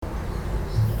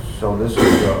So this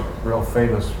is a real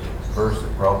famous verse that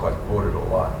Prabhupada quoted a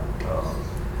lot.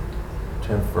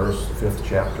 10th verse, 5th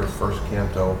chapter, 1st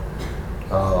canto.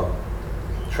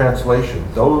 Translation: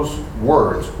 those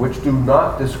words which do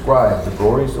not describe the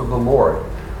glories of the Lord,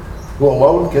 who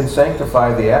alone can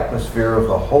sanctify the atmosphere of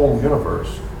the whole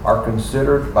universe, are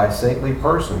considered by saintly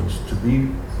persons to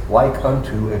be like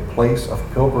unto a place of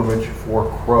pilgrimage for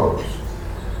crows,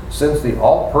 since the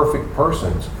all-perfect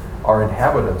persons are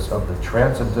inhabitants of the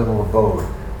transcendental abode.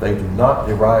 They do not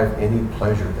derive any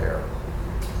pleasure there.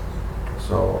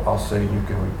 So I'll say, you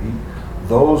can repeat.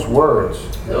 Those words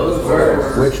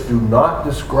which do not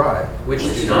describe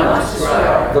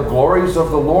the glories of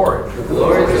the Lord,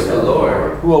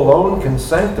 who alone can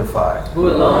sanctify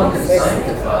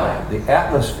the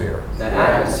atmosphere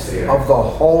of the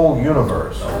whole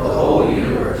universe,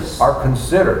 are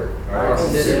considered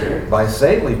by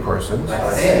saintly persons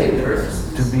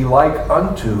to be like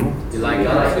unto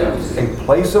a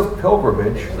place of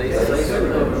pilgrimage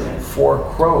for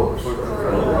crows,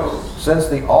 since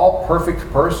the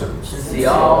all-perfect persons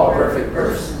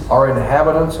are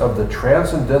inhabitants of the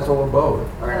transcendental abode.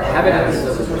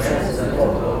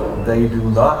 They do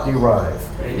not derive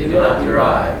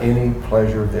any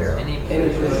pleasure there.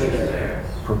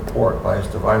 Purport by His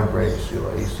Divine Grace,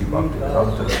 Srila A.C.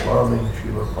 Bhaktivedanta Swami,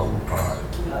 Srila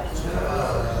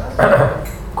Prabhupada.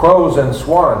 Crows and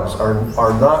swans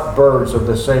are not birds of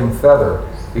the same feather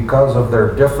because of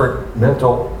their different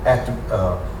mental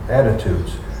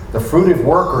attitudes. The fruitive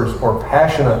workers or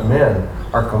passionate men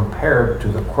are compared to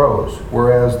the crows,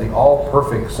 whereas the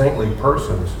all-perfect saintly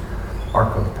persons are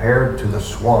compared to the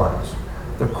swans.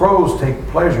 The crows take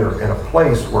pleasure in a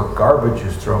place where garbage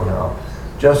is thrown out,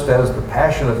 just as the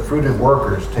passionate fruitive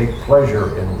workers take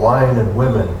pleasure in wine and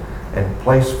women and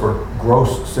place for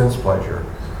gross sense pleasure.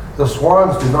 The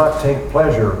swans do not take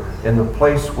pleasure in the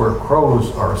place where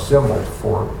crows are assembled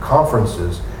for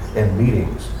conferences and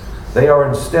meetings. They are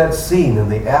instead seen in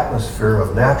the atmosphere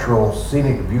of natural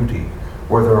scenic beauty,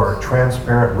 where there are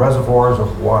transparent reservoirs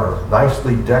of water,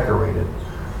 nicely decorated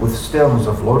with stems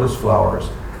of lotus flowers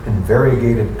in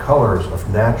variegated colors of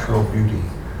natural beauty.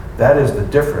 That is the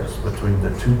difference between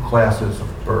the two classes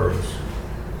of birds.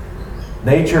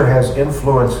 Nature has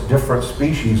influenced different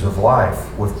species of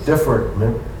life with different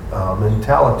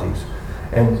mentalities,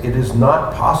 and it is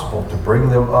not possible to bring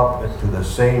them up into the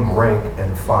same rank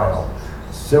and file.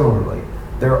 Similarly,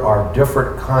 there are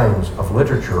different kinds of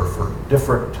literature for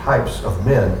different types of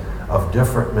men of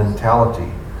different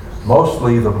mentality.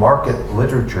 Mostly the market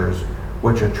literatures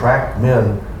which attract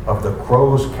men of the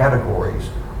crows categories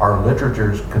are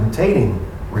literatures containing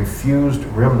refused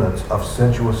remnants of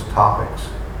sensuous topics.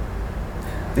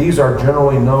 These are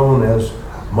generally known as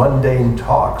mundane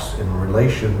talks in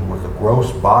relation with the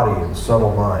gross body and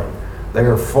subtle mind. They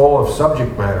are full of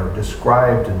subject matter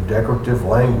described in decorative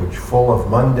language, full of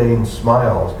mundane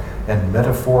smiles and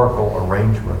metaphorical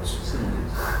arrangements.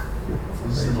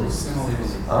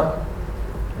 Huh?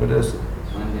 What is it?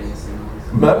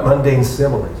 Mundane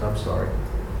similes, I'm sorry.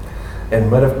 And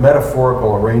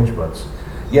metaphorical arrangements.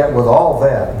 Yet with all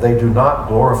that, they do not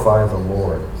glorify the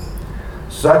Lord.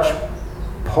 Such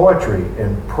poetry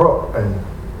and prose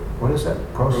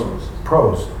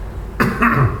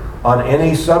on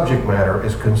any subject matter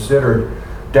is considered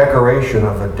decoration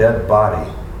of a dead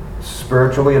body.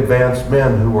 Spiritually advanced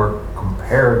men who are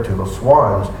compared to the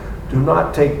swans do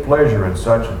not take pleasure in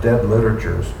such dead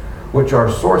literatures, which are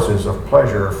sources of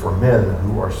pleasure for men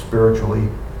who are spiritually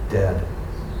dead.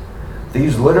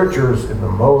 These literatures in the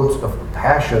modes of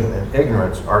passion and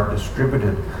ignorance are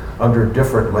distributed under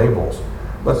different labels,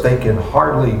 but they can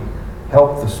hardly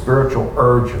help the spiritual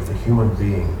urge of the human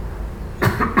being.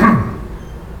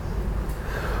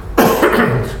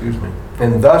 Excuse me.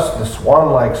 And thus the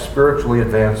swan-like spiritually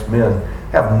advanced men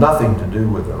have nothing to do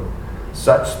with them.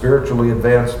 Such spiritually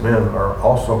advanced men are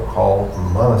also called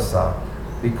manasa,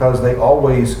 because they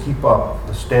always keep up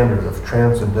the standard of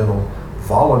transcendental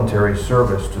voluntary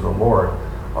service to the Lord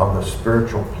on the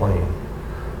spiritual plane.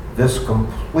 This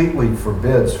completely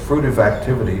forbids fruitive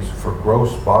activities for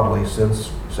gross bodily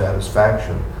sense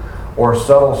satisfaction or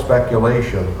subtle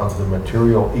speculation of the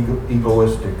material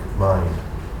egoistic mind.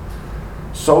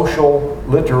 Social,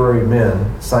 literary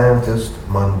men, scientists,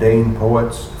 mundane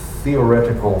poets,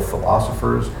 theoretical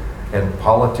philosophers, and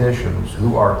politicians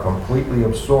who are completely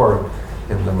absorbed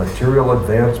in the material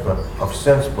advancement of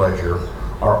sense pleasure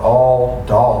are all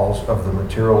dolls of the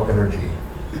material energy.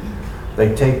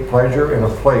 They take pleasure in a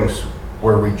place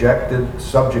where rejected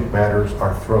subject matters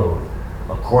are thrown.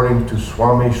 According to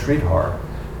Swami Sridhar,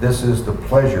 this is the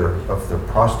pleasure of the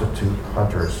prostitute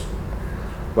hunters.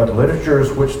 But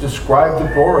literatures which describe the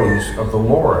glories of the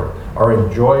Lord are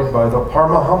enjoyed by the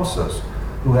Paramahamsas,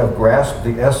 who have grasped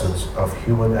the essence of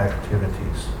human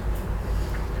activities.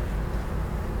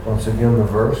 Once again, the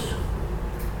verse.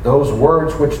 Those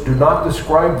words which do not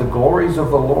describe the glories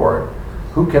of the Lord,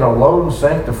 who can alone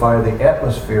sanctify the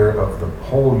atmosphere of the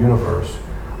whole universe,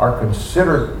 are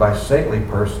considered by saintly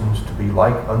persons to be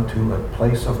like unto a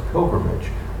place of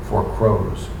pilgrimage for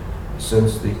crows,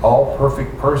 since the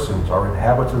all-perfect persons are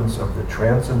inhabitants of the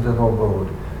transcendental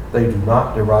abode. They do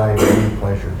not derive any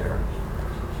pleasure there.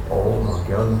 Om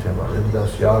Agyantam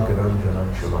Arindasya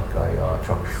Garanjanam Shulakaya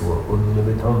Chakshur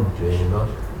Unlimitam Jena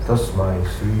Tasmai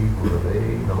Sri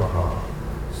Gurave Namaha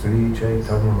Sri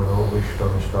Chaitanya Mano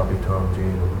Vishtam Shtapitam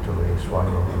Jena Utale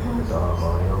Swayam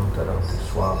Mayam Taranti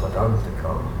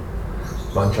Swapadantikam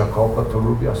Vanchakalpa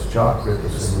Tarubyas Chakrita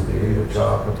Sindhudeya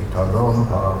Chapatitanam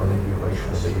Pavani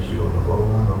Vaishnavebhyo Namo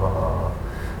Namaha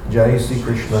Jai Sri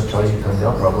Krishna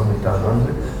Chaitanya Prabhu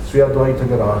Nityananda Sri Advaita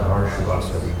Gadadhar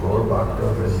Shivasari Gaur Bhakta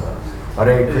Vrinda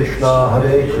Hare Krishna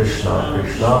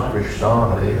Krishna Krishna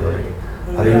Hare Hare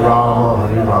Hare Rama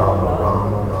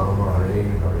Rama Rama Hare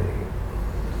Hare.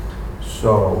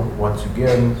 So once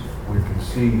again we can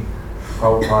see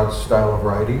Prabhupada's style of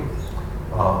writing.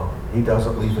 He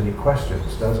doesn't leave any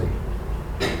questions, does he?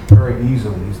 Very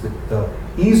easily. He's the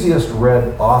easiest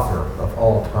read author of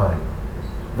all time.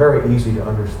 Very easy to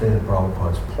understand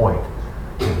Prabhupada's point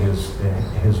in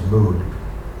his mood.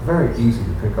 Very easy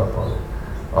to pick up on it.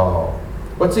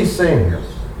 What's he saying here?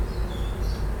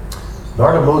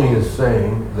 Narada Muni is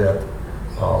saying that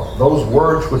those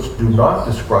words which do not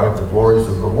describe the glories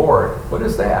of the Lord, what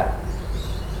is that?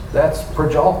 That's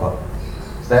prajalpa.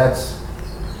 That's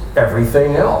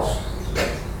everything else.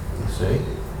 You see?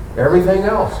 Everything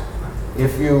else.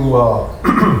 If you,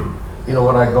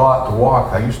 when I go out to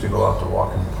walk, I used to go out to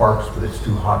walk in parks, but it's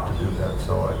too hot to do that.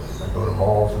 So I go to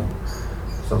malls, and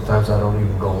sometimes I don't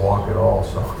even go walk at all,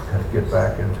 so I've got to get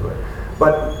back into it.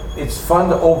 But it's fun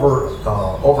to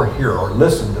overhear or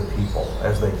listen to people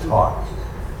as they talk,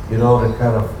 to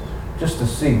kind of, just to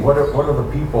see what are the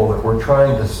people that we're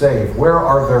trying to save, where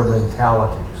are their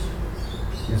mentalities,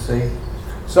 you see?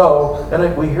 So,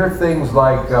 and we hear things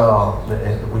like,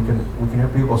 we can hear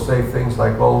people say things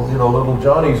like, well, little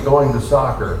Johnny's going to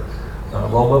soccer.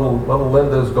 Little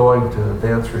Linda's going to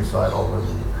dance recital.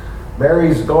 And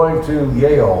Mary's going to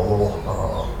Yale.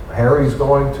 Well, Harry's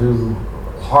going to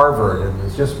Harvard. And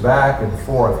it's just back and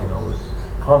forth,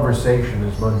 Conversation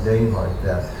is mundane like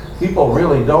that. People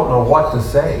really don't know what to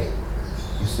say.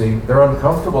 You see, they're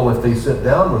uncomfortable if they sit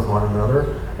down with one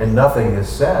another and nothing is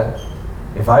said.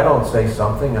 If I don't say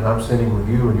something and I'm sitting with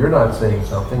you and you're not saying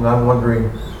something, I'm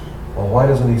wondering, well, why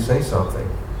doesn't he say something?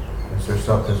 Is there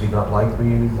something, does he not like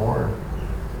me anymore?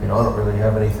 I don't really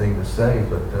have anything to say,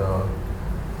 but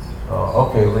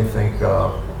okay, let me think,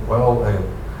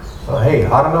 hey,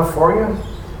 hot enough for you?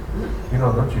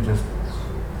 Don't you just,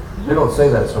 they don't say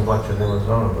that so much in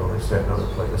Arizona though, they say it in other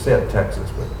places. They say it in Texas,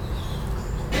 but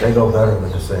they know better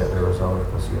than to say it in Arizona,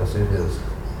 because yes, it is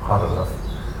hot enough.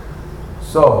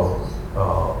 So,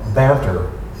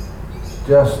 banter,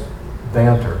 just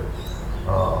banter,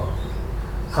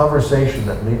 conversation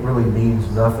that really means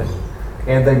nothing,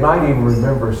 and they might even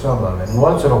remember some of it. And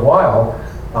once in a while,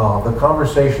 the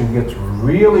conversation gets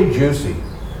really juicy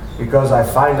because I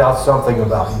find out something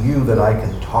about you that I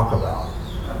can talk about,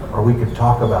 or we can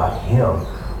talk about him,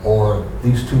 or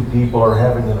these two people are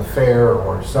having an affair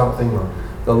or something, or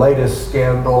the latest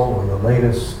scandal or the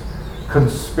latest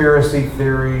conspiracy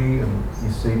theory. And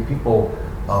you see, people,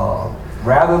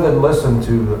 rather than listen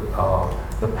to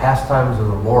the pastimes of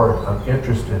the Lord, I'm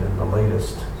interested in the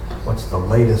latest, what's the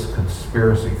latest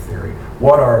conspiracy theory?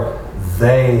 What are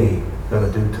they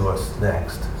going to do to us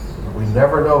next? We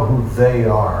never know who they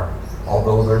are,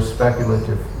 although they're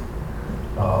speculative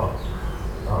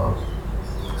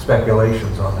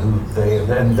speculations on who they,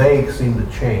 and they seem to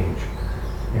change.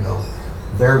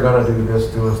 They're going to do this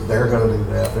to us, they're going to do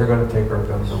that, they're going to take our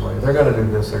guns away, they're going to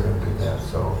do this, they're going to do that.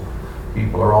 So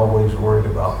people are always worried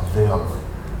about them.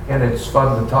 And it's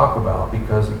fun to talk about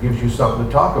because it gives you something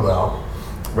to talk about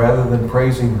rather than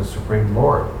praising the Supreme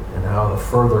Lord and how to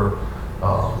further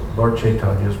Lord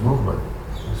Chaitanya's movement.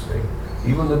 You see,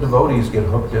 even the devotees get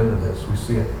hooked into this. We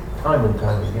see it time and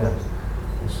time again.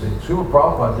 You see, Srila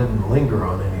Prabhupada didn't linger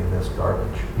on any of this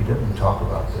garbage. He didn't talk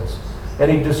about this.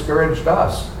 And he discouraged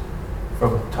us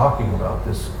from talking about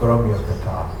this Gramya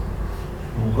Katha.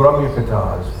 Gramya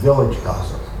Katha is village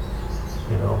gossip.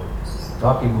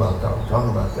 Talking about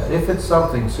that. If it's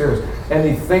something serious.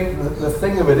 And the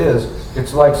thing of it is,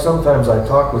 it's like sometimes I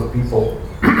talk with people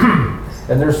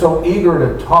and they're so eager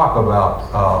to talk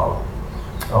about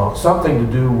something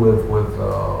to do with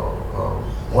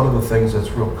one of the things that's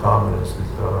real common is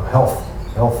health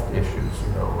issues,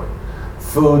 like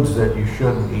foods that you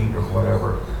shouldn't eat or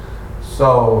whatever.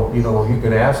 So, you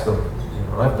can ask them,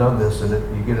 I've done this, and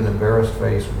you get an embarrassed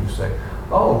face when you say,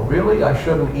 oh, really? I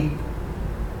shouldn't eat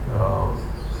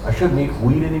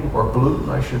wheat anymore, or gluten.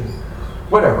 I should,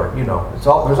 whatever.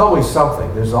 There's always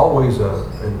something. There's always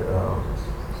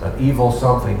an evil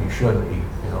something you shouldn't eat.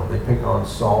 They pick on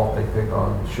salt. They pick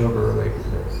on sugar.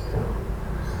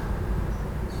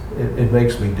 It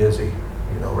makes me dizzy.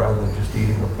 Rather than just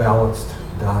eating a balanced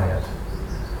diet.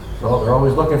 So they're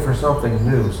always looking for something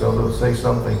new. So they'll say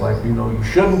something like, you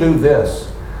shouldn't do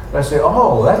this. And I say,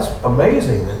 oh, that's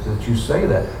amazing that you say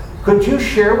that. Could you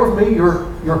share with me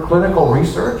your clinical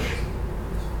research?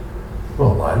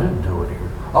 Well, I didn't do it here.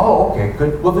 Oh, okay.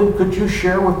 Could you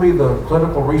share with me the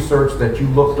clinical research that you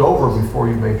looked over before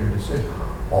you made your decision?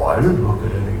 Oh, I didn't look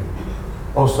at any.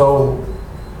 Oh, so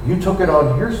you took it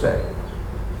on hearsay.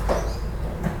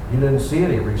 You didn't see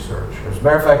any research. As a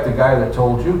matter of fact, the guy that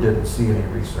told you didn't see any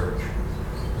research.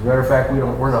 As a matter of fact,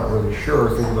 we're not really sure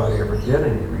if anybody ever did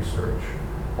any research,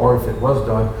 or if it was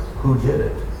done, who did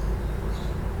it.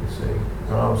 You see,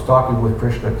 I was talking with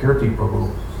Krishna Kirti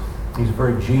Prabhu. He's a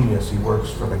very genius. He works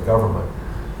for the government.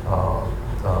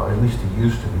 At least he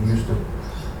used to.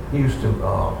 He used to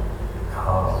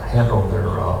handle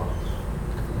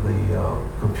the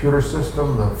computer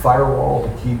system, the firewall to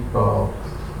keep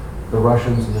the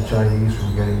Russians and the Chinese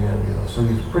from getting in. So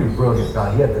he's a pretty brilliant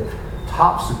guy. He had the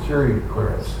top security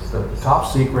clearance,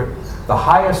 the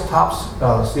highest top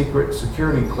secret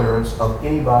security clearance of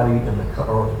anybody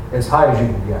or as high as you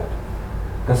can get,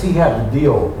 because he had to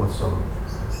deal with some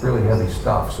really heavy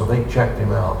stuff. So they checked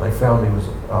him out. They found he was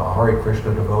a Hare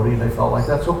Krishna devotee, and they felt like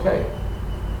that's okay.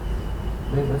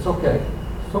 It's okay.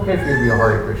 It's okay for you to be a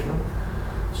Hare Krishna.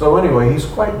 So anyway, he's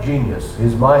quite genius.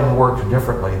 His mind works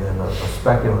differently than a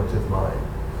speculative mind.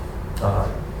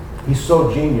 He's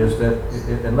so genius that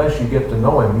unless you get to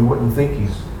know him, you wouldn't think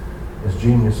he's as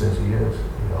genius as he is.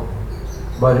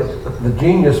 But the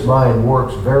genius mind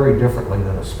works very differently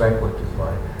than a speculative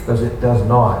mind, because it does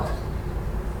not,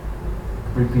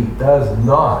 does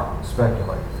not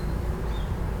speculate.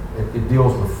 It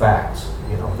deals with facts.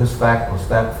 This fact plus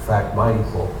that fact might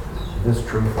equal this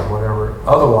truth or whatever.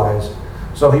 Otherwise,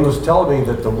 so he was telling me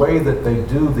that the way that they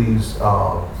do these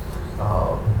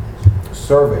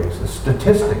surveys, the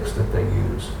statistics that they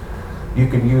use, you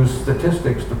can use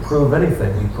statistics to prove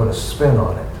anything. You put a spin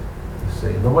on it. You see,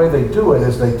 and the way they do it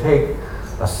is they take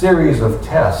a series of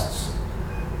tests,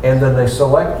 and then they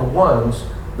select the ones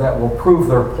that will prove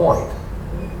their point.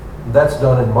 That's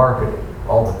done in marketing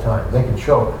all the time. They can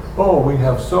show, oh, we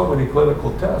have so many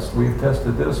clinical tests. We've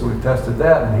tested this, we've tested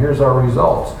that, and here's our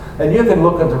results. And you can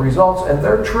look at the results, and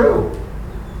they're true.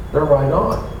 They're right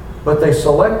on. But they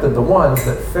selected the ones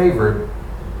that favored.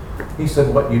 He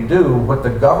said, what the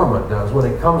government does, when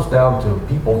it comes down to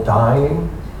people dying,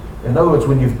 in other words,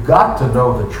 when you've got to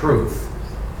know the truth,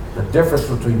 the difference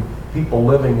between people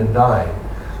living and dying,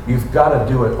 you've got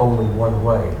to do it only one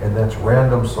way, and that's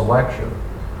random selection.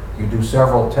 You do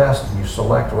several tests, and you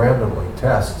select randomly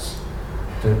tests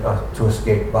to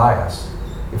escape bias.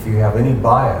 If you have any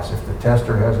bias, if the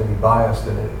tester has any bias,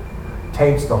 then it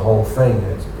taints the whole thing.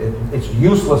 It's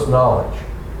useless knowledge.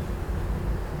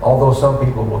 Although some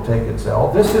people will take it and say,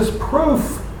 oh, this is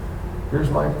proof. Here's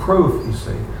my proof, you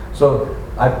see. So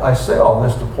I say all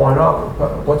this to point out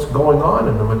what's going on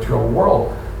in the material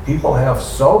world. People have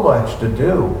so much to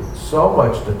do, so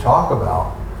much to talk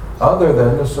about, other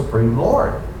than the Supreme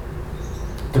Lord.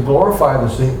 To glorify the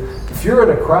scene. If you're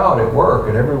in a crowd at work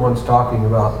and everyone's talking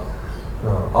about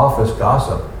office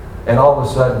gossip, and all of a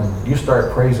sudden you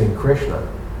start praising Krishna,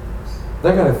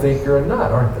 they're going to think you're a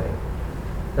nut, aren't they?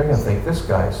 They're going to think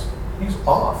he's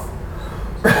off.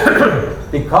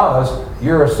 Because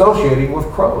you're associating with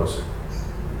crows.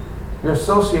 You're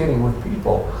associating with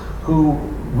people who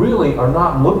really are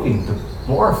not looking to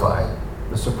glorify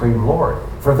the Supreme Lord.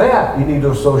 For that, you need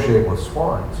to associate with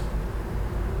swans,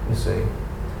 you see,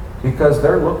 because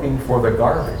they're looking for the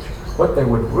garbage. What they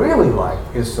would really like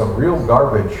is some real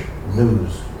garbage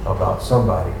news about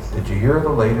somebody. Did you hear the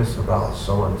latest about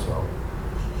so-and-so?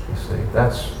 You see,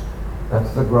 that's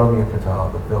the Gramya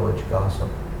Katha, the village gossip.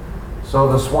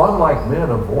 So the swan-like men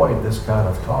avoid this kind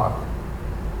of talk.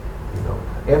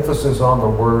 Emphasis on the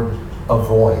word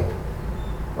avoid.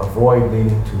 Avoid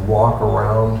meaning to walk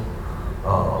around,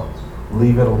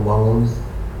 leave it alone,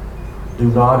 do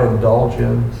not indulge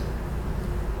in,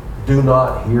 do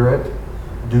not hear it,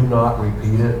 do not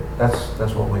repeat it.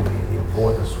 That's what we mean.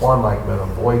 The swan-like men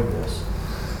avoid this.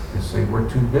 You see, we're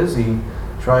too busy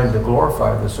trying to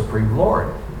glorify the Supreme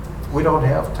Lord. We don't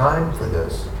have time for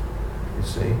this, you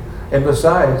see. And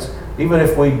besides, even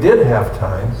if we did have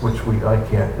time, which I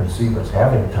can't conceive as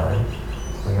having time,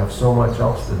 we have so much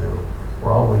else to do.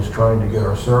 We're always trying to get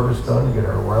our service done, get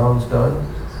our rounds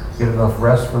done, get enough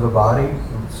rest for the body.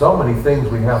 So many things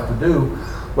we have to do.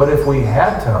 But if we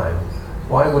had time,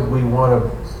 why would we want to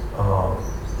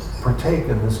partake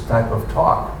in this type of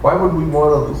talk? Why would we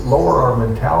want to lower our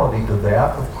mentality to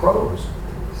that of crows?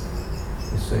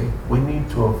 You see, we need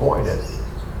to avoid it.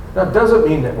 Now, it doesn't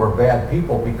mean that we're bad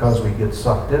people because we get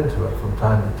sucked into it from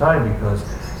time to time, because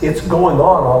it's going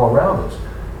on all around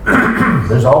us.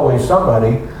 There's always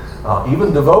somebody,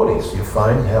 even devotees, you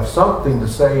find, have something to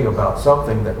say about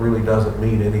something that really doesn't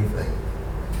mean anything.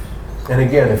 And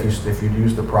again, if you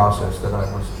use the process that I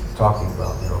was talking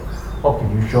about, oh,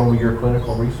 can you show me your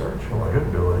clinical research? Oh, I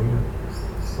didn't do any.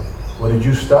 What did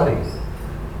you study?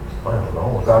 I don't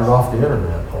know. I got it off the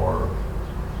internet, or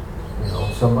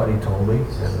somebody told me,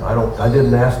 and I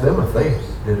didn't ask them if they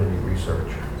did any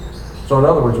research. So in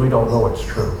other words, we don't know it's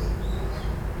true.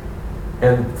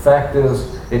 And the fact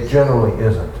is, it generally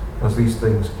isn't, because these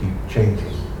things keep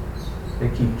changing. They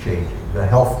keep changing. The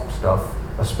health stuff,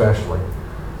 especially.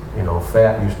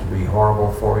 Fat used to be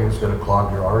horrible for you. It's going to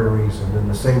clog your arteries. And then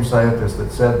the same scientist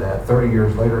that said that 30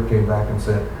 years later came back and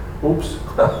said, oops,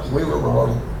 we were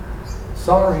wrong.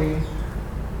 Sorry.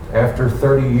 After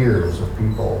 30 years of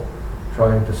people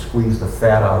trying to squeeze the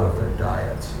fat out of their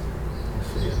diets,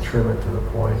 you see, and trim it to the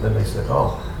point. Then they said,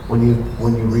 oh, when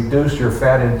you reduce your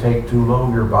fat intake too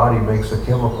low, your body makes a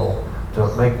chemical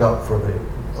to make up for the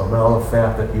amount of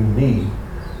fat that you need,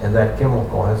 and that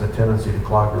chemical has a tendency to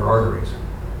clog your arteries.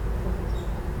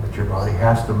 That your body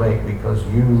has to make because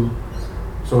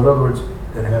so in other words,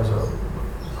 it has a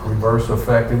reverse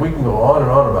effect. And we can go on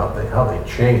and on about how they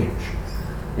change.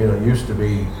 It used to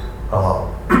be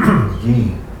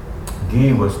ghee.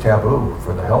 Ghee was taboo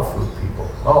for the health food people.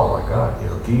 Oh my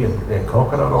God, ghee and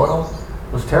coconut oil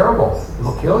was terrible.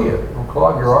 It'll kill you. It'll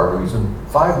clog your arteries in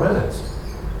 5 minutes.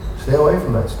 Stay away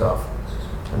from that stuff.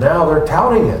 And now they're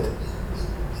touting it.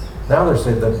 Now they're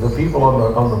saying that the people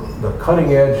on the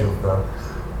cutting edge of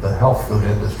the health food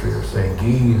industry are saying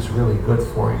ghee is really good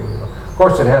for you. Of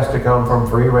course, it has to come from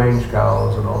free-range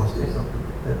cows and all this.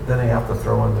 Then they have to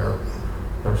throw in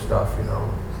their stuff.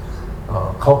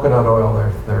 Coconut oil,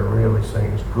 they're really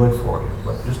saying is good for you.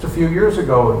 But just a few years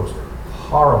ago, it was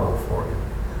horrible for you.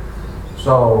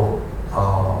 So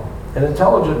an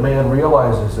intelligent man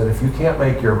realizes that if you can't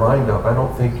make your mind up, I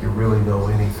don't think you really know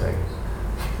anything.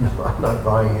 I'm not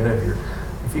buying it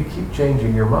if you keep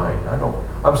changing your mind.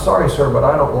 I'm sorry, sir, but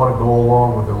I don't want to go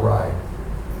along with the ride.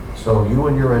 So you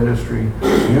and your industry,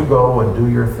 you go and do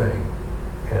your thing,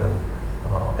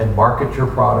 and market your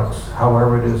products,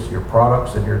 however it is, your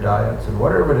products and your diets and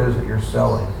whatever it is that you're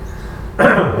selling.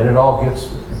 And it all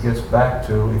gets back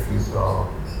to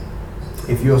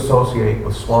if you associate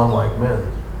with swan-like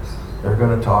men, they're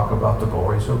going to talk about the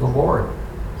glories of the Lord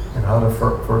and how to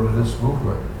further this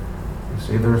movement. You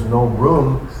see, there's no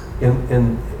room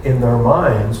in their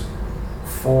minds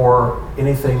for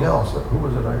anything else. Who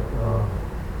was it?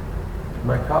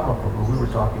 Mahatma Prabhu. We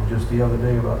were talking just the other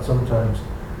day about sometimes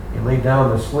you lay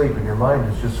down to sleep and your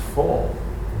mind is just full.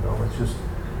 It's just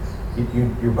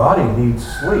your body needs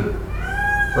sleep,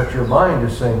 but your mind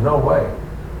is saying, no way.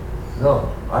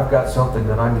 No, I've got something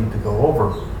that I need to go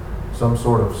over, some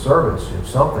sort of service,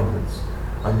 something that's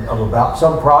I'm about,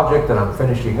 some project that I'm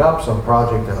finishing up, some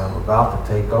project that I'm about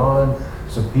to take on,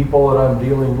 some people that I'm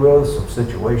dealing with, some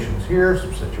situations here,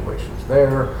 some situations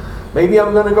there. Maybe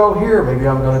I'm going to go here, maybe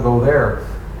I'm going to go there.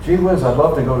 Gee whiz, I'd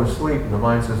love to go to sleep. And the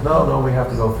mind says, no, we have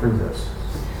to go through this.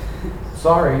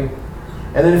 Sorry.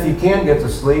 And then if you can get to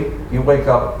sleep, you wake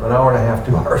up an hour and a half,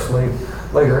 2 hours sleep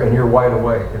later, and you're wide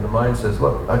awake. And the mind says,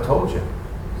 look, I told you.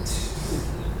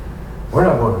 We're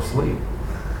not going to sleep.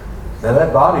 Now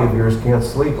that body of yours can't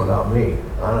sleep without me.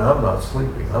 I'm not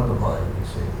sleeping. I'm the mind, you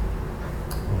see.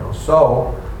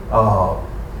 So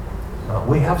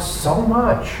we have so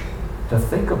much to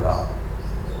think about.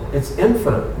 It's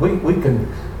infinite. We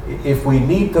can, if we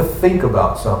need to think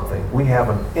about something, we have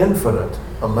an infinite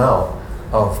amount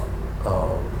of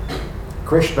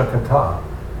Krishna Katha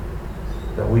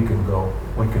that we can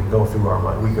go through our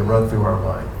mind. We can run through our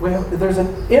mind. There's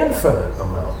an infinite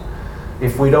amount.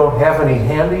 If we don't have any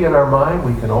handy in our mind,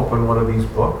 we can open one of these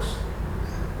books.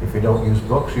 If you don't use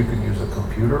books, you can use a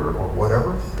computer or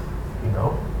whatever.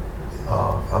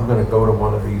 I'm going to go to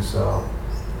one of these, an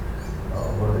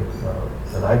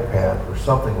iPad or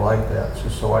something like that,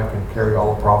 just so I can carry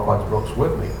all of Prabhupada's books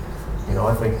with me.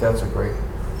 I think that's a great.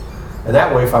 And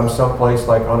that way, if I'm someplace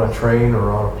like on a train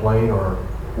or on a plane or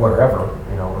wherever,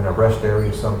 in a rest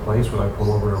area someplace, when I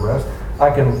pull over to rest, I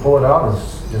can pull it out and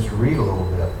just read a little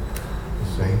bit, you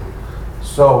see.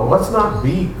 So let's not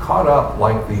be caught up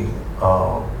like the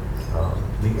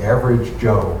average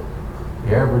Joe.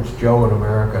 The average Joe in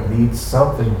America needs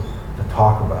something to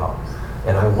talk about.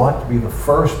 And I want to be the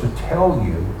first to tell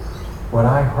you what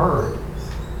I heard,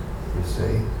 you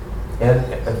see. And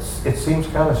it seems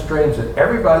kind of strange that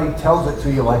everybody tells it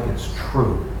to you like it's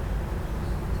true.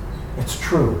 It's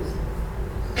true.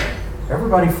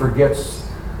 Everybody forgets.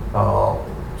 I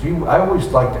always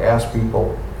like to ask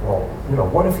people, well,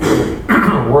 what if you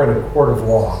were in a court of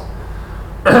law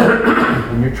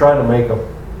and you're trying to make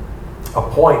a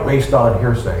point based on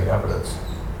hearsay evidence?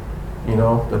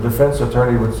 The defense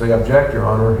attorney would say, object, Your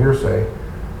Honor, hearsay.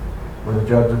 When the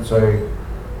judge would say,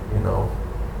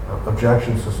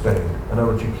 objection sustained. In other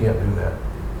words, you can't do that.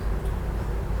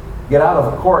 Get out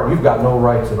of the court, you've got no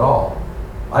rights at all.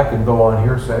 I can go on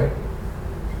hearsay.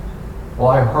 Well,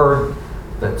 I heard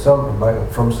that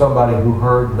from somebody who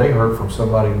heard, they heard from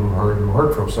somebody who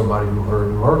heard from somebody who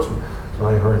heard from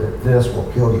somebody who heard that this will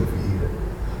kill you if you eat it.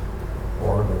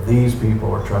 Or that these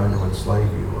people are trying to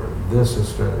enslave you, or this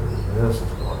is going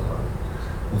on.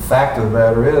 The fact of the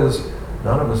matter is,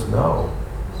 none of us know.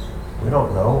 We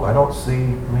don't know. I don't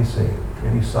see, let me see,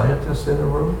 any scientists in the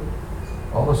room?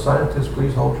 All the scientists,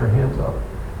 please hold your hands up.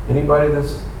 Anybody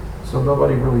so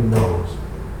nobody really knows,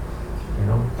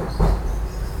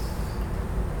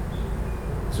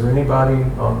 Is there anybody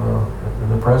in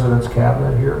the president's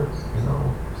cabinet here?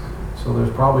 So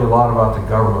there's probably a lot about the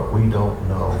government we don't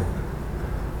know.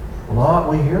 A lot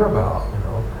we hear about,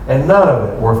 and none of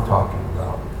it worth talking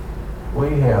about.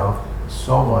 We have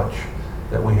so much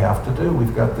that we have to do.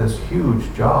 We've got this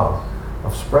huge job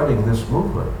of spreading this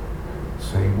movement.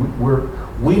 See,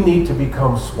 we need to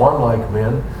become swan-like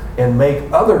men and make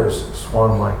others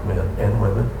swan-like men and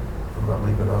women. I'm not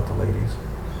leaving out the ladies.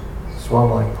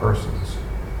 Swan-like persons.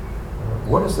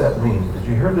 What does that mean? Did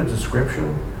you hear the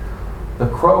description? The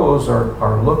crows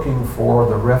are looking for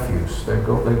the refuse.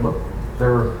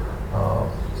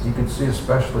 You can see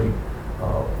especially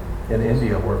in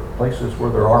India, places where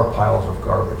there are piles of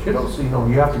garbage. You don't see,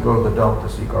 you have to go to the dump to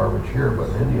see garbage here, but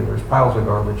in India there's piles of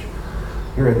garbage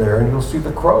here and there, and you'll see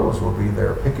the crows will be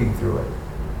there picking through it.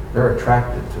 They're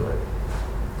attracted to it,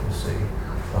 you see.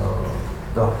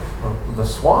 The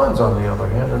swans, on the other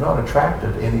hand, are not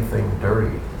attracted to anything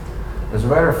dirty. As a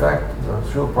matter of fact,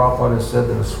 Srila Prabhupada has said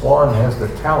that a swan has the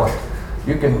talent.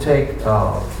 You can take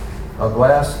half a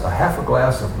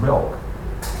glass of milk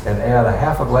and add a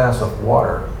half a glass of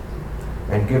water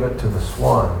and give it to the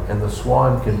swan, and the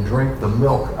swan can drink the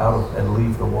milk out of and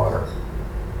leave the water.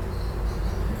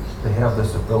 They have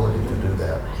this ability to do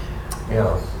that.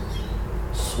 Yeah,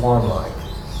 swan-like.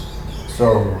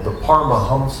 So the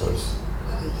Paramahamsas,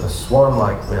 the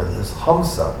swan-like men, this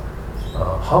Hamsa,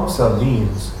 Hamsa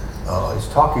means, is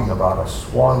talking about a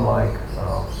swan-like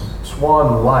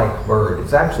bird.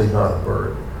 It's actually not a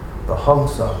bird. The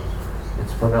Hamsa,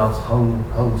 it's pronounced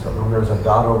Hamsa. When there's a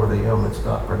dot over the M, it's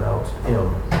not pronounced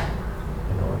M.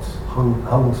 It's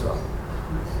Hamsa.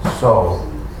 So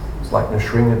it's like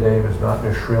Nrsimhadev is not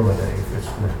Nrsimhadev, it's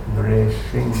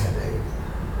Nrsimhadev.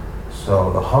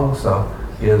 So the Hamsa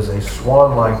is a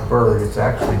swan-like bird. It's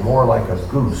actually more like a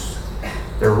goose.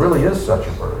 There really is such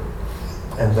a bird.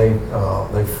 And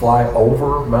they fly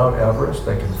over Mount Everest.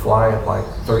 They can fly at like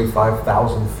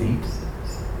 35,000 feet,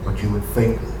 which you would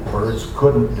think birds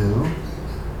couldn't do.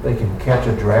 They can catch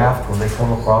a draft when they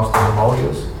come across the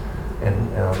Himalayas,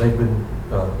 and they've been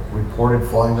reported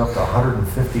flying up to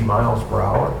 150 miles per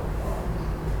hour.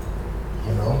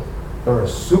 They're a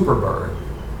super bird.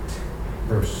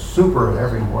 They're super in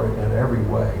every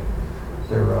way.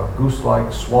 They're a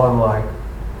goose-like, swan-like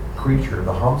creature.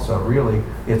 The Hamsa, really,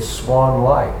 it's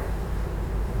swan-like,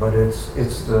 but it's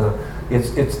the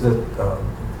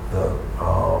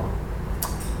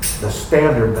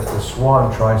standard that the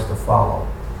swan tries to follow.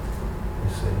 You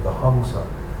see, the Hamsa.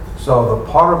 So the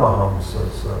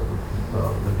Paramahamsas,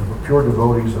 the pure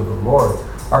devotees of the Lord,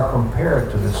 are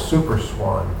compared to this super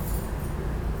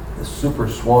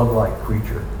swan-like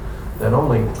creature that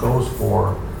only goes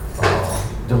for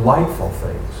delightful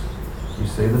things. You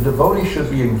see, the devotee should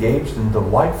be engaged in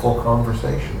delightful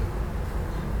conversation.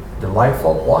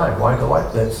 Delightful? Why? Why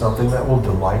delight? That's something that will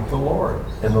delight the Lord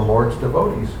and the Lord's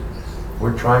devotees.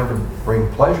 We're trying to bring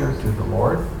pleasure to the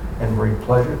Lord and bring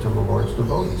pleasure to the Lord's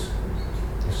devotees.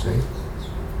 You see?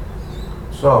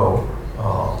 So,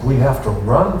 we have to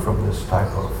run from this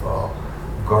type of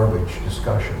garbage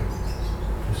discussion.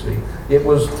 You see? It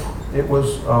was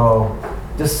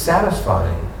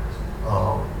dissatisfying.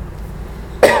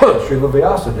 Srila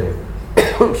Vyasadeva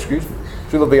excuse me,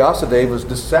 Srila Vyasadeva was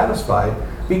dissatisfied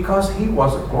because he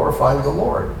wasn't glorifying the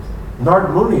Lord.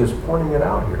 Narad Muni is pointing it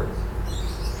out here.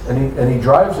 And he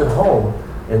drives it home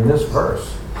in this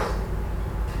verse.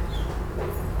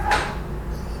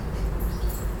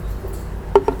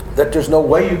 That there's no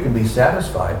way you can be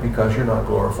satisfied because you're not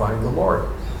glorifying the Lord.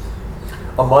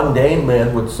 A mundane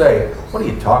man would say, what are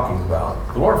you talking about?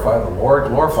 Glorify the Lord,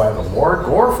 glorify the Lord,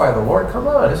 glorify the Lord. Come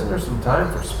on, isn't there some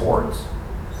time for sports?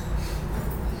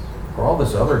 For all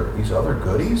these other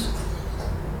goodies?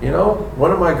 You know,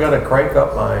 when am I going to crank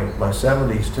up my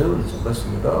 70s tunes and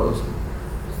listen to those?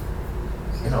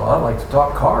 You know, I like to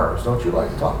talk cars. Don't you like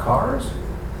to talk cars?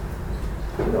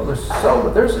 You know,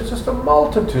 there's just a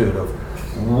multitude of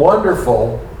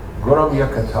wonderful Guramya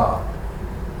Kata,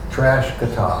 trash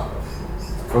Kata,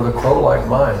 for the crow-like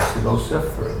minds to go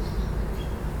sift through.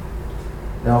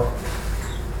 Now,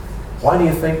 why do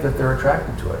you think that they're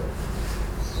attracted to it?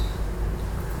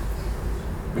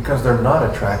 Because they're not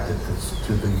attracted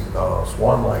to the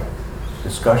swan-like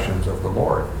discussions of the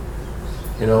Lord.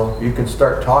 You know, you can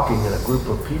start talking in a group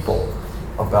of people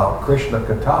about Krishna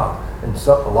Katha, and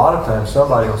a lot of times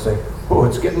somebody will say, oh,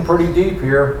 it's getting pretty deep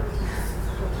here.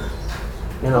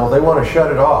 You know, they want to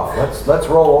shut it off. Let's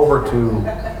roll over to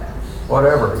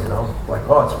whatever, you know. Like,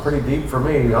 oh, it's pretty deep for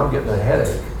me. I'm getting a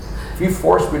headache. If you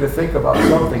force me to think about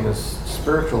something as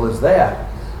spiritual as that,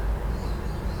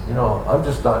 you know, I'm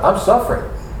suffering.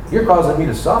 You're causing me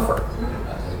to suffer.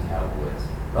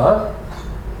 Huh?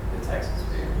 The Texas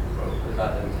beer. What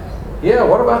about them Cowboys? Yeah,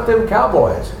 what about them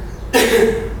Cowboys?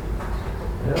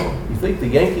 You know, you think the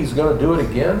Yankees going to do it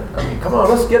again? I mean, come on,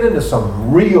 let's get into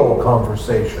some real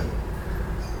conversation.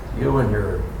 You and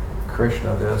your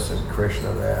Krishna this and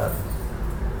Krishna that.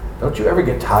 Don't you ever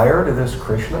get tired of this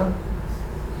Krishna?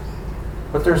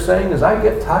 What they're saying is, I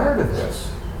get tired of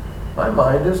this. My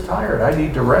mind is tired. I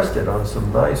need to rest it on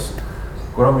some nice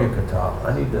Guramya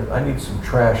Katha. I need some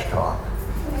trash talk.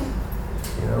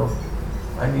 You know,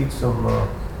 I need some.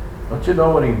 Don't you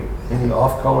know any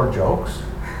off-color jokes?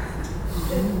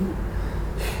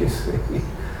 You see,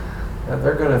 and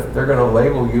they're gonna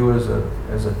label you as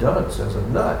a dunce, as a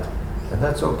nut, and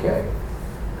that's okay,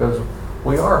 because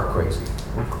we are crazy.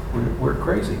 We're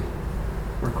crazy.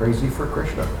 We're crazy for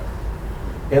Krishna.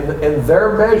 In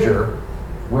their measure,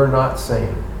 we're not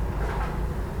sane.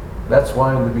 That's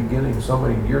why in the beginning, so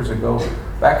many years ago,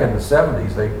 back in the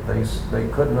 70s, they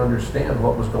couldn't understand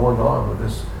what was going on with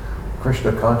this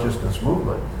Krishna consciousness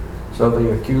movement. So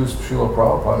they accused Srila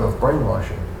Prabhupada of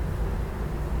brainwashing.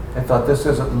 They thought this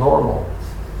isn't normal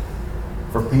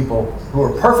for people who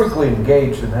are perfectly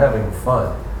engaged in having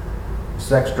fun,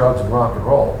 sex, drugs, and rock and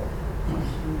roll,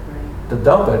 to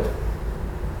dump it,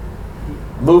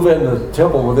 move in the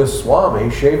temple with this Swami,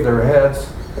 shave their heads,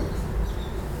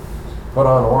 put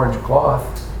on orange cloth,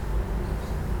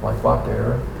 like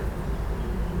Bhaktara.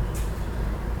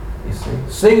 You see,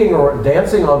 singing or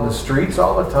dancing on the streets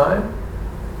all the time.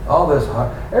 All this.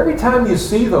 Every time you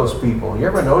see those people, you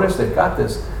ever notice they've got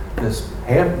this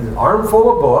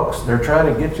armful of books. They're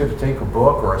trying to get you to take a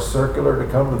book or a circular to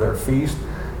come to their feast,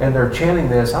 and they're chanting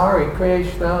this Hare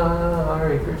Krishna,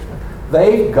 Hare Krishna.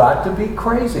 They've got to be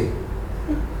crazy.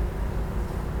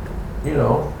 You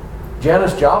know,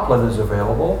 Janis Joplin is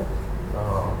available.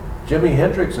 Jimi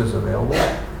Hendrix is available.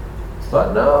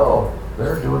 But no,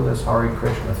 they're doing this Hare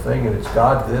Krishna thing, and it's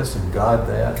God this and God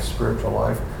that, spiritual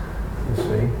life, you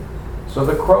see. So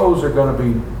the crows are going to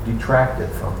be detracted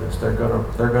from this. They're going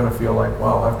to feel like,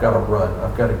 wow, I've got to run.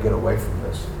 I've got to get away from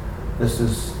this. This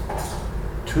is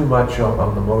too much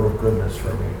on the mode of goodness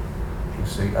for me. You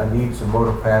see, I need some mode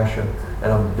of passion,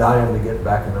 and I'm dying to get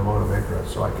back in the mode of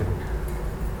ignorance so I can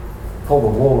pull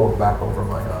the wool back over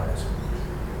my eyes.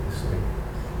 You see.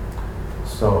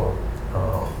 So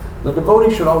the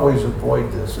devotee should always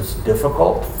avoid this. It's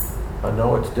difficult. I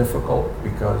know it's difficult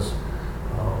because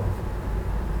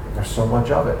there's so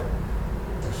much of it.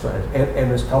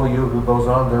 And as Kali Yuga goes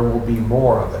on, there will be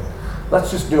more of it.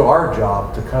 Let's just do our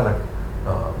job to kind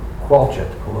of quench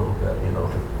it a little bit, you know,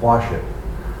 to quash it.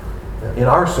 In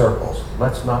our circles,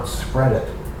 let's not spread it.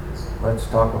 Let's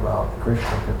talk about Krishna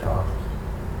Katha.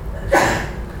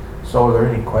 So are there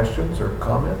any questions or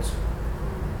comments?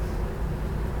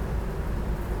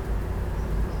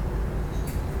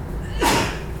 I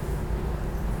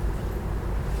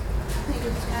think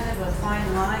it's kind of a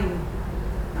fine line,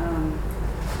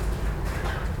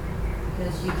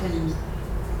 because you can,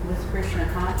 with Krishna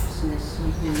consciousness,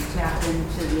 you can tap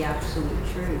into the absolute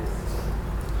truth.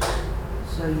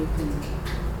 So you can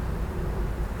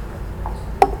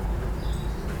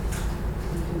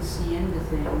see into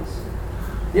things.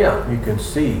 Yeah, you can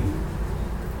see.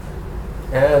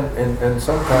 And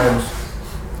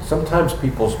sometimes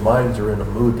people's minds are in a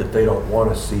mood that they don't want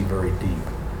to see very deep.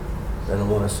 They don't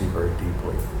want to see very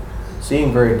deeply.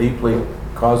 Seeing very deeply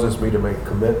causes me to make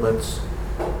commitments.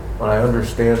 When I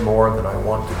understand more, then I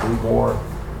want to do more.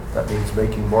 That means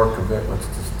making more commitments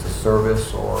to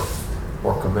service or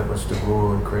commitments to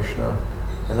Guru and Krishna.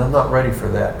 And I'm not ready for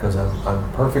that because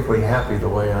I'm perfectly happy the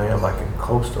way I am. I can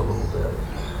coast a little bit.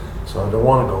 So I don't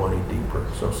want to go any deeper.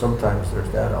 So sometimes there's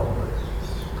that element.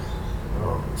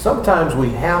 Sometimes we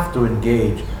have to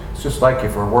engage. It's just like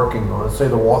if we're working on, let's say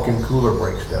the walk-in cooler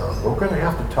breaks down. We're going to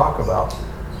have to talk about,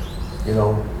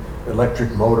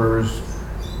 electric motors,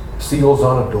 seals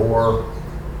on a door,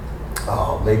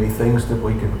 maybe things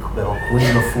that'll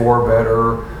clean the floor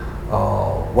better.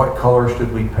 What color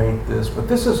should we paint this? But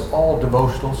this is all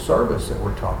devotional service that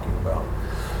we're talking about.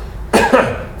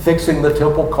 Fixing the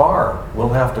temple car, we'll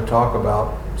have to talk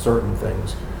about certain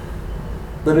things.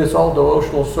 But it's all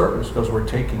devotional service because we're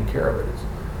taking care of it.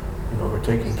 We're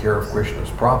taking care of Krishna's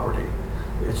property.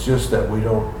 It's just that we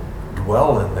don't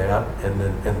dwell in that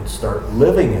and start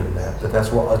living in that. That's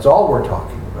all we're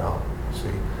talking about. See,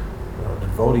 the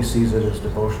devotee sees it as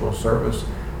devotional service,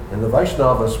 and the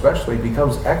Vaishnava especially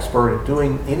becomes expert at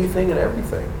doing anything and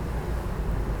everything.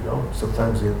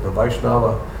 Sometimes the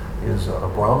Vaishnava is a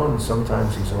Brahmin,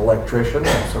 sometimes he's an electrician,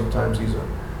 and sometimes he's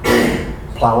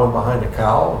plowing behind a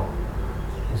cow.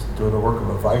 He's doing the work of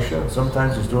a Vaishya, and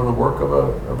sometimes he's doing the work of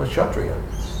a Kshatriya.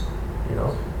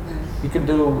 He can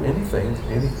do anything,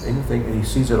 and he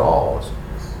sees it all as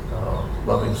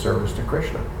loving service to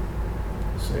Krishna.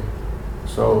 See,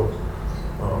 so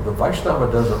the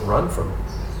Vaishnava doesn't run from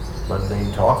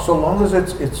mundane talk. So long as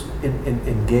it's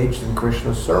engaged in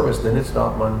Krishna's service, then it's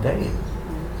not mundane.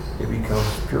 It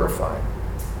becomes purified.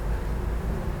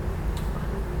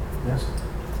 Yes?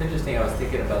 It's interesting, I was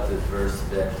thinking about this verse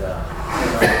that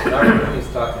Narada is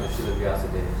talking to Srila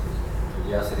Vyasadeva.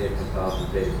 Vyasadeva compiled the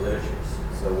Vedic literatures.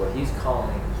 So what he's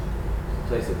calling the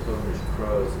place of pilgrimage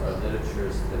crows are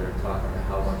literatures that are talking about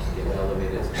how one can get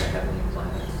elevated to the heavenly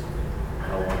planets,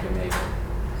 how one can make,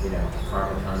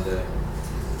 karma kanda,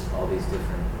 all these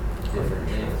different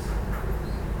things.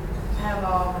 Have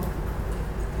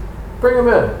Bring them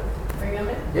in. bring them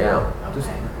in? Yeah. Okay. Just,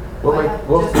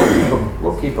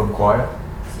 we'll keep them quiet.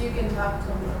 So you can talk to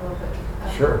them a little bit.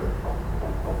 Sure.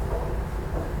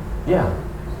 Yeah.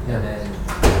 And then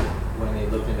when they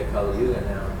look into Kali Yuga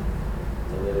now,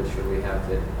 the literature we have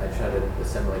that I try to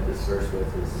assimilate this verse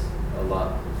with is a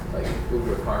lot like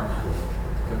Ugra karma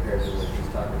compared to what he's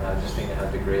talking about. Just thinking how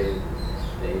degraded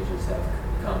the ages have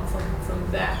come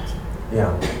from that.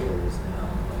 Yeah. To where it is now.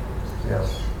 Yeah.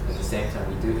 At the same time,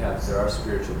 there are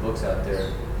spiritual books out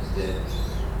there that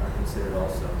are considered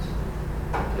also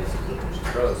a place of pilgrimage to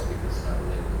crows because they're not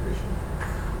related to Krishna.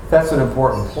 That's an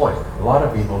important point. A lot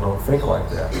of people don't think like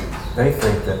that. They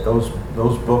think that those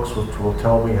books which will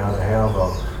tell me how to have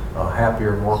a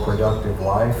happier, more productive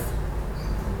life,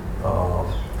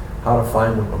 how to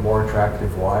find a more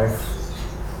attractive wife,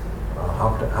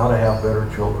 how to have better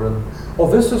children. Well,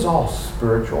 this is all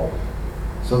spiritual.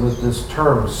 So that this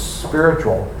term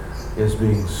spiritual is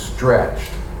being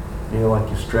stretched. Like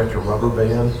you stretch a rubber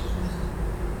band.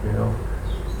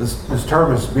 This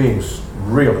term is being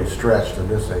really stretched in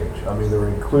this age. I mean, they're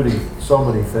including so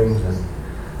many things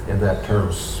in that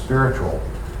term spiritual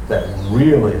that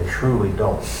really and truly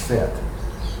don't fit.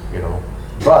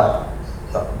 But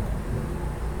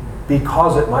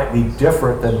because it might be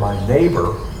different than my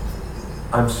neighbor,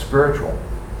 I'm spiritual.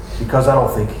 Because I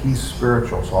don't think he's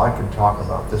spiritual, so I can talk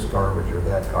about this garbage or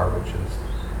that garbage.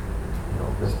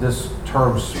 This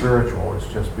term spiritual is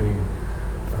just being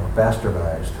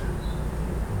bastardized.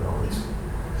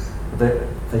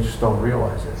 They just don't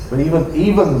realize it. But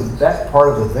even that part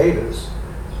of the Vedas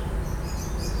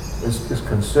is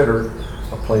considered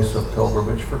a place of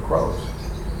pilgrimage for crows,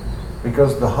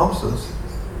 because the Hamsas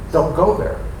don't go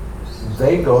there.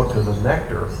 They go to the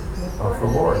nectar of the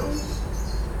Lord.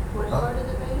 What part of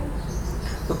the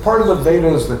Vedas? The part of the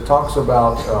Vedas that talks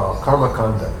about karma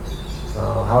kanda,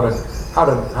 how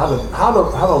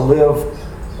to live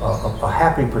a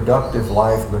happy, productive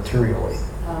life materially.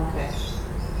 Okay.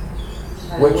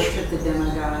 How to worship the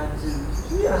demigods and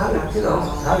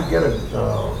How to get a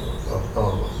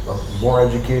more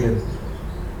educated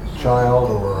child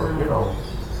or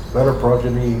better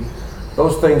progeny.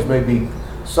 Those things may be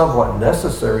somewhat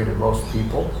necessary to most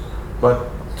people, but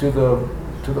to the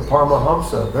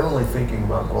Paramahamsa, they're only thinking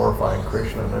about glorifying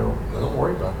Krishna, and they don't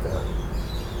worry about that.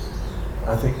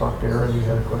 I think, Dr. Aaron, you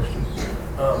had a question?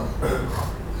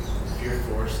 If you're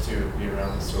forced to be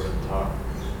around this sort of talk,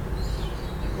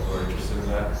 people who are interested in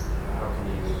that, how can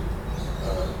you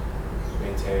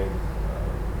maintain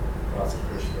lots of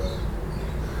Krishna.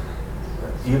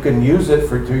 You can use it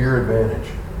to your advantage.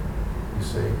 You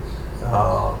see,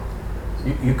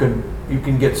 you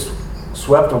can get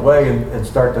swept away and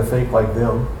start to think like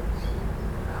them,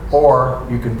 or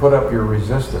you can put up your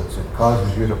resistance. It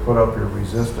causes you to put up your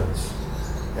resistance,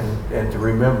 and to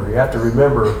remember. You have to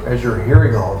remember as you're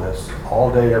hearing all this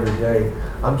all day, every day.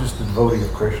 I'm just a devotee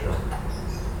of Krishna.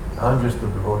 I'm just a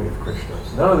devotee of Krishna.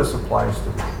 None of this applies to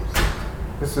me.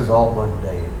 This is all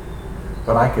mundane,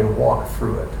 but I can walk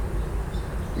through it.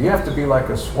 You have to be like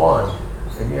a swan,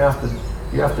 and you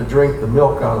have to drink the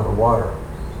milk out of the water.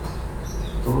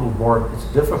 It's a little more, it's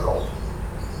difficult,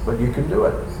 but you can do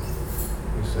it.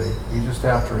 You see, you just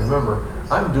have to remember,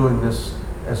 I'm doing this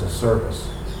as a service.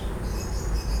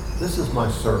 This is my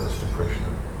service to Krishna.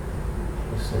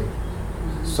 You see,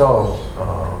 so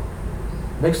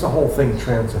makes the whole thing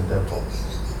transcendental.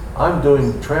 I'm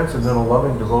doing transcendental,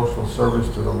 loving, devotional service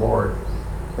to the Lord,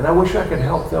 and I wish I could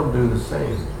help them do the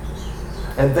same.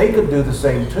 And they could do the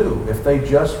same too if they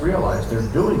just realize they're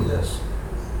doing this,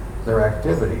 their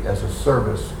activity, as a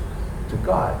service to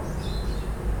God.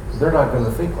 They're not going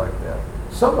to think like that.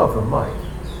 Some of them might,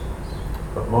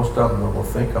 but most of them will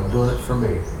think, I'm doing it for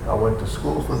me. I went to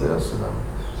school for this,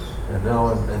 and now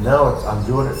I'm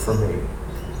doing it for me.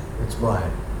 It's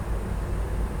mine.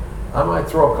 I might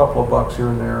throw a couple of bucks here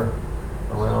and there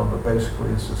around, but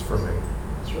basically this is for me.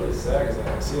 It's really sad because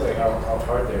I see like how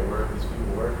hard they work. These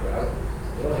people work, but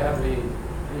they don't have any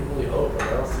really hope. I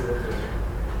don't see what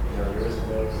they're, there isn't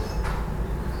no.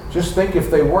 Just think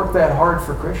if they work that hard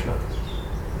for Krishna.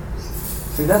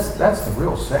 See, that's the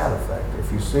real sad effect.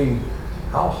 If you see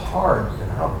how hard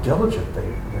and how diligent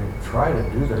they try to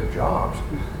do their jobs,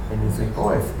 and you think,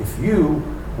 boy, if you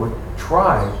would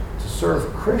try to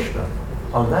serve Krishna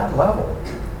on that level,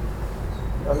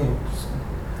 I mean,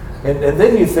 and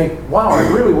then you think, wow, I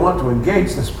really want to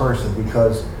engage this person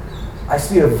because I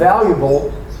see a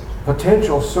valuable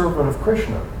potential servant of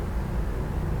Krishna.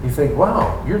 You think,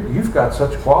 wow, you've got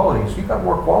such qualities. You've got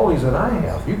more qualities than I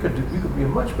have. You could be a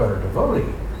much better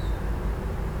devotee.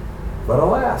 But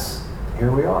alas,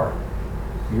 here we are.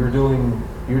 You're doing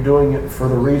it for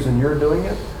the reason you're doing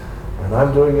it, and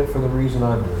I'm doing it for the reason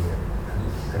I'm doing it,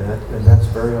 and that's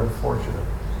very unfortunate.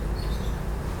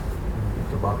 Get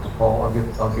to Dr. Paul. I'll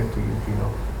get to you, Gino.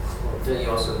 Well, then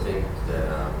you also think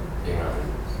that being on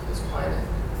this planet,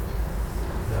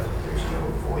 there's no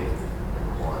void,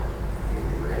 number one. I mean,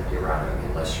 you're going to be around,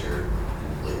 unless you're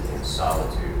living in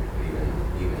solitude,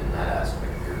 even in that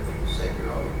aspect, you're sick,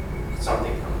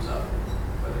 something comes up,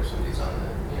 whether somebody's on the,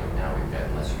 now we've got,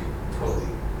 unless you totally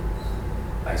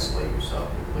isolate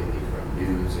yourself completely from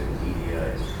news and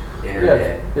media and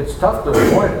internet. Yeah, it's tough to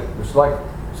avoid it. It's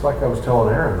like I was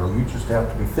telling Aaron, though, you just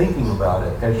have to be thinking about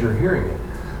it as you're hearing it.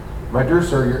 My dear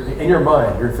sir, in your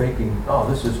mind, you're thinking, oh,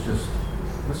 this is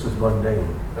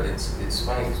mundane. But it's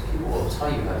funny because people will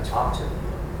tell you how to talk to them.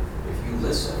 If you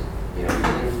listen, even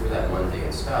through that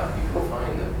mundane stuff, you can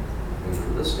find that when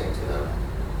you're listening to them,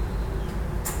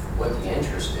 what the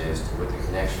interest is to what the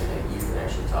connection that you can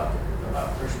actually talk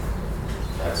about Krishna.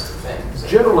 That's the thing.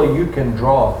 Generally, you can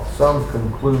draw some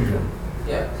conclusion.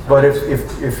 Yeah. But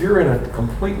if you're in a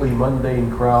completely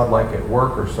mundane crowd, like at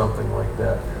work or something like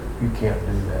that, you can't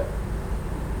do that.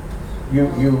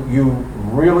 You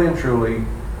really and truly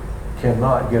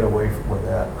cannot get away with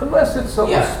that, unless it's some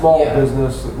small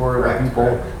business where the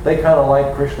people they kind of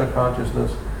like Krishna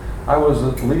consciousness. I was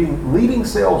a leading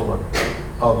salesman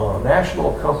of a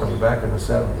national company back in the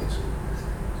 70s,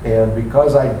 and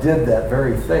because I did that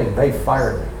very thing, they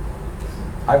fired me.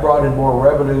 I brought in more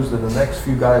revenues than the next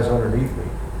few guys underneath me,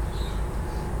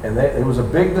 and it was a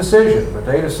big decision, but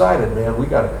they decided, man, you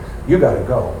got to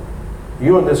go.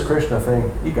 You and this Krishna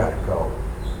thing, you got to go.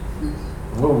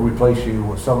 We'll replace you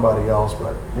with somebody else,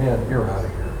 but man, you're out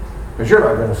of here. Because you're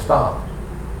not going to stop.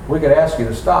 We could ask you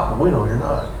to stop, but we know you're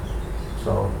not.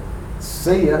 So,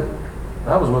 see ya.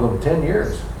 I was with them 10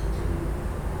 years.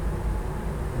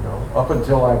 Up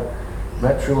until I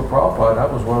met Srila Prabhupada, I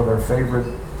was one of their favorite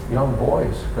young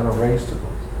boys, going to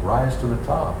rise to the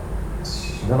top.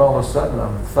 And then all of a sudden,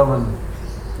 I'm thumbing,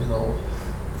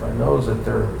 my nose at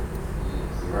their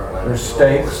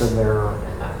stakes and their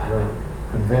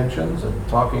conventions and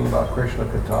talking about Krishna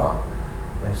Katha.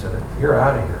 They said, you're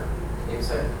out of here.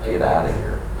 Exactly. Get out of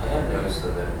here. I have noticed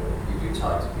that when you do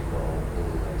talk to people,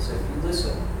 and like I said, if you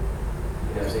listen,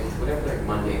 whatever their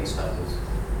mundane stuff is,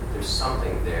 there's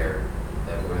something there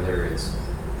that whether it's,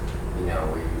 where you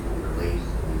can relate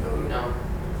and you go,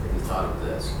 have you thought of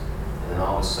this? And then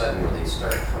all of a sudden when they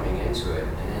start coming into it,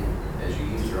 and then as you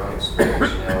use your own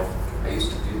experience, I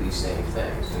used to do these same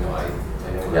things.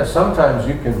 I know Yeah, sometimes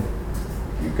you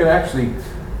can actually,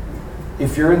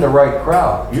 if you're in the right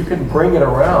crowd, you can bring it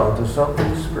around to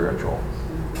something spiritual.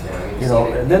 You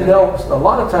know, and then a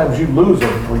lot of times you lose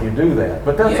them when you do that,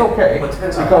 but that's Yeah, okay, but it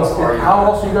depends on because how far you how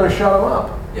go. else are you going to shut them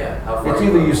up? Yeah. How far It's you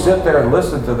either go. you sit there and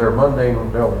listen to their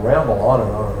mundane, they'll ramble on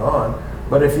and on and on,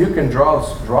 but if you can draw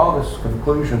this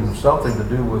conclusion of something to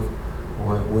do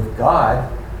with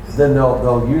God, then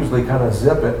they'll usually kind of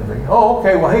zip it and think, oh,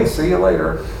 okay, well, hey, see you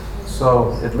later.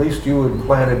 So at least you had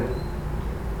planted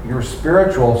your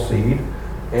spiritual seed,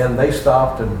 and they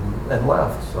stopped and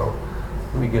left. So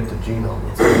let me get to Gino.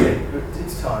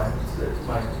 It's time. It's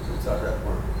not that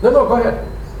important. No, go ahead.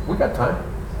 We got time.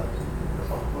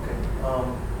 Okay.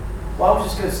 Well, I was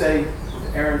just going to say,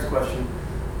 with Aaron's question,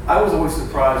 I was always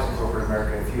surprised in corporate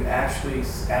America if you actually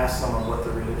ask someone what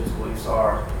their religious beliefs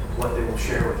are, what they will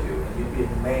share with you, and you'd be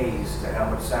amazed at how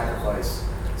much sacrifice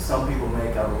some people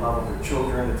make out of the love of their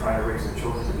children. They're trying to raise their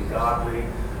children to be godly,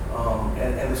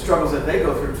 and the struggles that they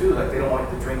go through too. Like they don't like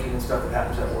the drinking and stuff that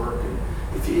happens at work. And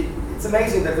it's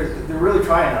amazing that they're really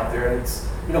trying out there. And it's,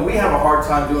 you know, we have a hard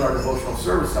time doing our devotional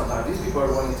service sometimes. These people are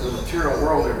going into the material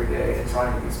world every day and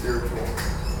trying to be spiritual.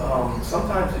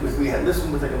 Sometimes if we had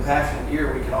listened with a compassionate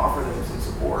ear, we can offer them some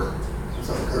support and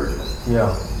some encouragement.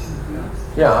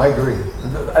 Yeah, I agree.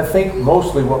 I think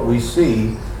mostly what we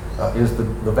see is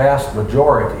the vast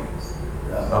majority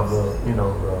of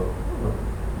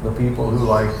the people who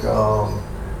like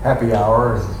happy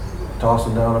hour and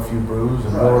tossing down a few brews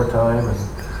and Miller time and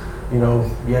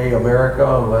yay America,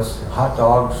 let's hot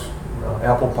dogs,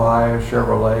 apple pie,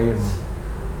 Chevrolet,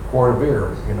 and quart of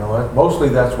beer. Mostly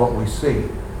that's what we see.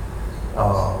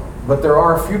 But there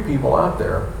are a few people out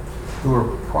there who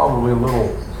are probably a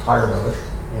little tired of it.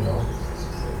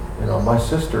 My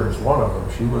sister is one of them.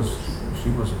 She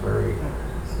was very.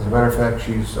 As a matter of fact,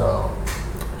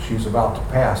 she's about to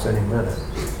pass any minute.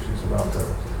 She's about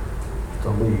to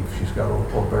leave. She's got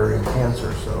ovarian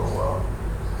cancer. So,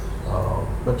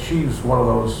 but she's one of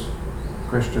those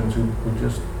Christians who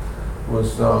just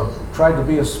was tried to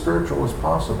be as spiritual as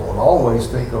possible and always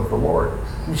think of the Lord.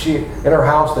 In her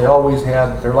house,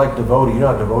 they're like devotees.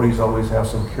 How devotees always have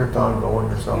some kirtan going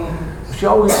or something. Mm-hmm. She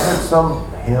always had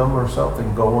some hymn or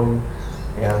something going,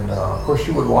 and of course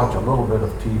she would watch a little bit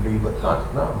of TV, but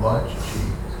not much. She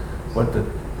went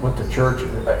to church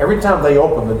every time they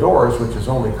opened the doors, which is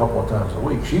only a couple of times a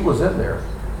week. She was in there,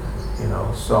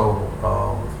 So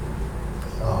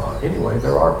anyway,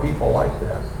 there are people like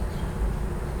that.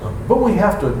 But we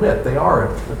have to admit, they are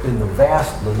in the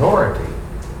vast minority.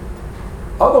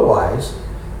 Otherwise,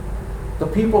 the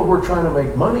people who are trying to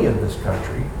make money in this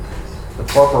country, the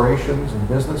corporations and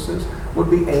businesses, would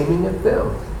be aiming at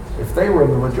them if they were in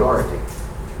the majority.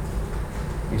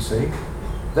 You see?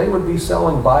 They would be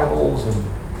selling Bibles and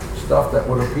stuff that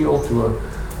would appeal to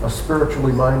a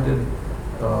spiritually minded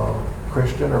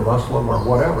Christian or Muslim or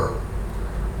whatever.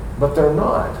 But they're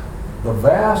not. The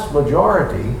vast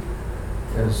majority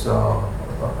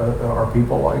are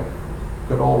people like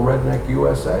good old redneck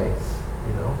USA,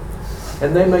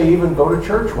 and they may even go to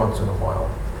church once in a while.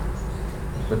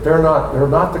 But they're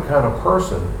not the kind of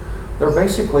person. They're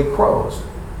basically crows.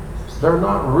 They're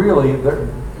not really.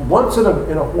 Once in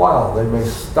a while they may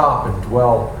stop and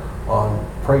dwell on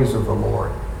praise of the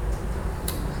Lord.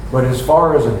 But as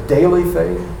far as a daily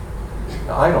thing,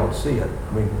 I don't see it.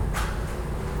 I mean,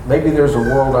 maybe there's a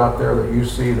world out there that you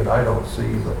see that I don't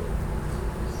see, but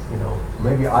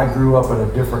maybe I grew up in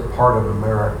a different part of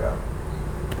America.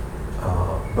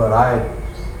 But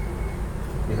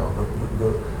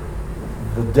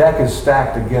the deck is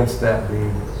stacked against that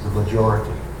being the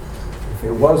majority.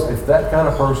 If that kind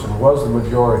of person was the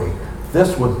majority,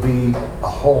 this would be a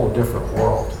whole different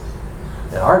world.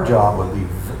 And our job would be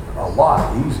a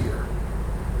lot easier.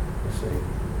 You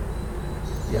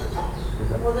see? Yeah.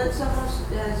 Well, that's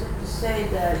almost as if to say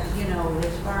that,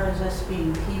 as far as us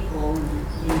being people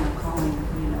and, calling,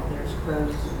 there's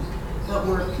crows, but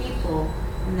we're people,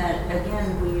 and that,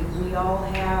 again, we all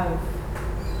have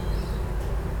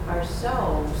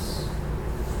ourselves,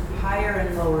 higher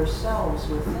and lower selves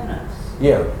within us.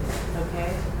 Yeah.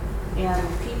 Okay?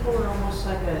 And people are almost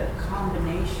like a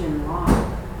combination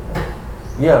line.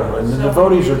 Yeah, and the So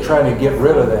devotees are when trying to you- get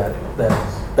rid of that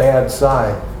bad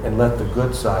side and let the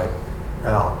good side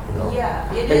out,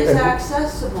 Yeah, it And- is and-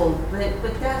 accessible,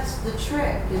 but that's the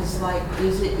trick,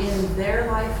 is it in their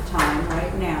lifetime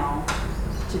right now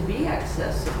to be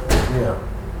accessible? Yeah.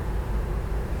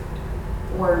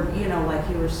 Or, like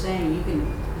you were saying, you can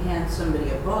hand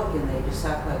somebody a book and they just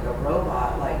act like a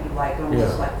robot, like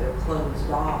almost Yeah. like they're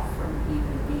closed off from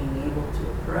even being able to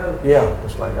approach. Yeah,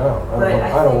 it's like, I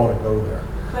don't want to go there.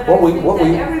 But What I we- think what that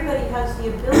we- everybody has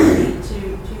the ability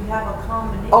to have a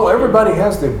combination. Oh, everybody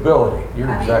has the ability. You're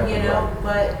I mean, exactly you know, right.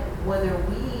 but whether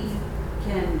we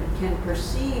can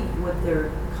perceive what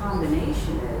their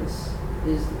combination is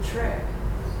the trick.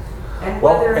 And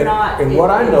Well, whether or and- not and what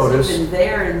I it's notice- even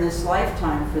there in this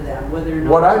lifetime for them, whether or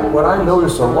not. What I it's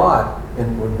notice a done. lot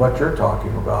in what you're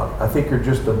talking about, I think you're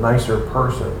just a nicer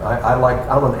person. I'm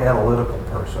an analytical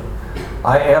person.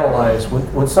 I analyze,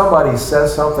 when somebody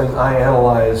says something, I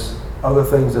analyze other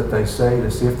things that they say to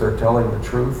see if they're telling the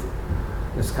truth.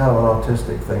 It's kind of an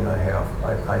autistic thing I have.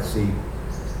 I see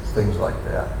things like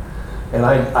that. And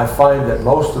I find that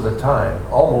most of the time,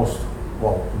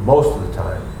 most of the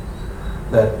time,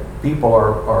 that people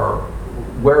are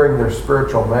wearing their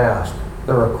spiritual mask.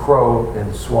 They're a crow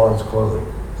in swan's clothing.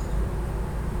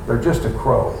 They're just a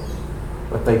crow,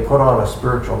 but they put on a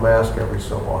spiritual mask every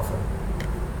so often.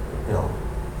 You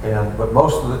know, but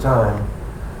most of the time,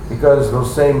 because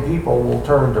those same people will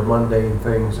turn to mundane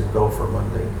things and go for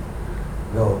mundane.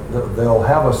 They'll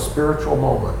have a spiritual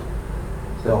moment.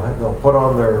 They'll put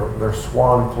on their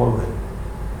swan clothing,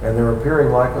 and they're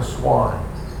appearing like a swan.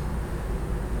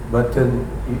 But then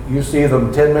you see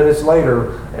them 10 minutes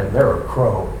later, and they're a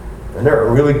crow, and they're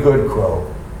a really good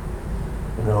crow.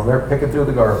 You know, they're picking through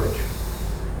the garbage.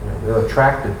 You know, they're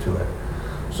attracted to it.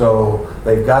 So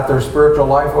they've got their spiritual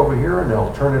life over here, and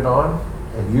they'll turn it on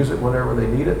and use it whenever they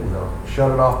need it, and they'll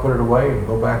shut it off, put it away, and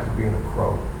go back to being a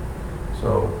crow.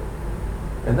 So,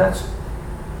 and that's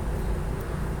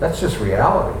just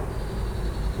reality.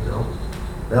 You know.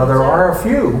 Now there are a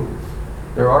few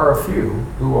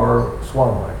who are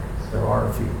swan-like. There are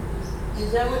a few.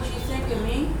 Is that what you think of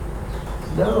me?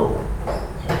 No,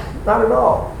 not at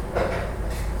all.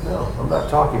 No, I'm not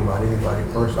talking about anybody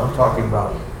personally. I'm talking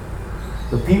about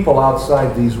the people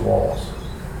outside these walls.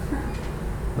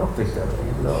 I don't think that of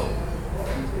you, no.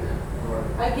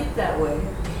 I get that way.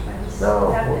 I just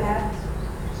No. have to ask.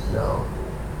 No.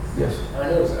 Yes. I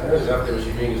know exactly what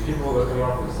you mean. Is people that come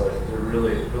off as like they're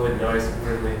really, really nice and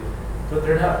friendly, but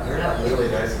they're not really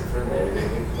nice and friendly.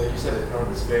 Like you said, they come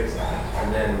to space,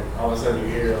 and then all of a sudden you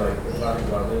hear like they're talking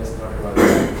about this, talking about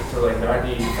that. So like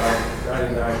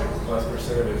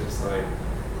 99+% of it is just like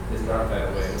is not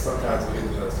that way. And sometimes we get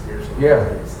into that spiritual. Yeah.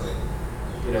 It's like,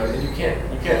 you know, and you can't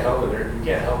help it. You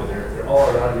can't help it. They're all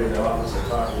around you in the office. They're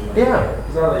talking. Like, Yeah.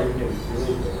 It's not that you can do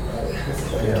anything about it.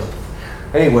 It's like, Yeah.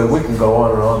 Anyway, we can go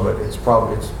on and on, but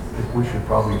we should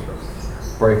probably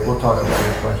break. We'll talk about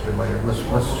your question later. Let's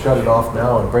shut it off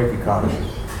now and break economy.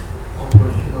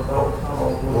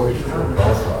 Boy, should have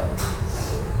both.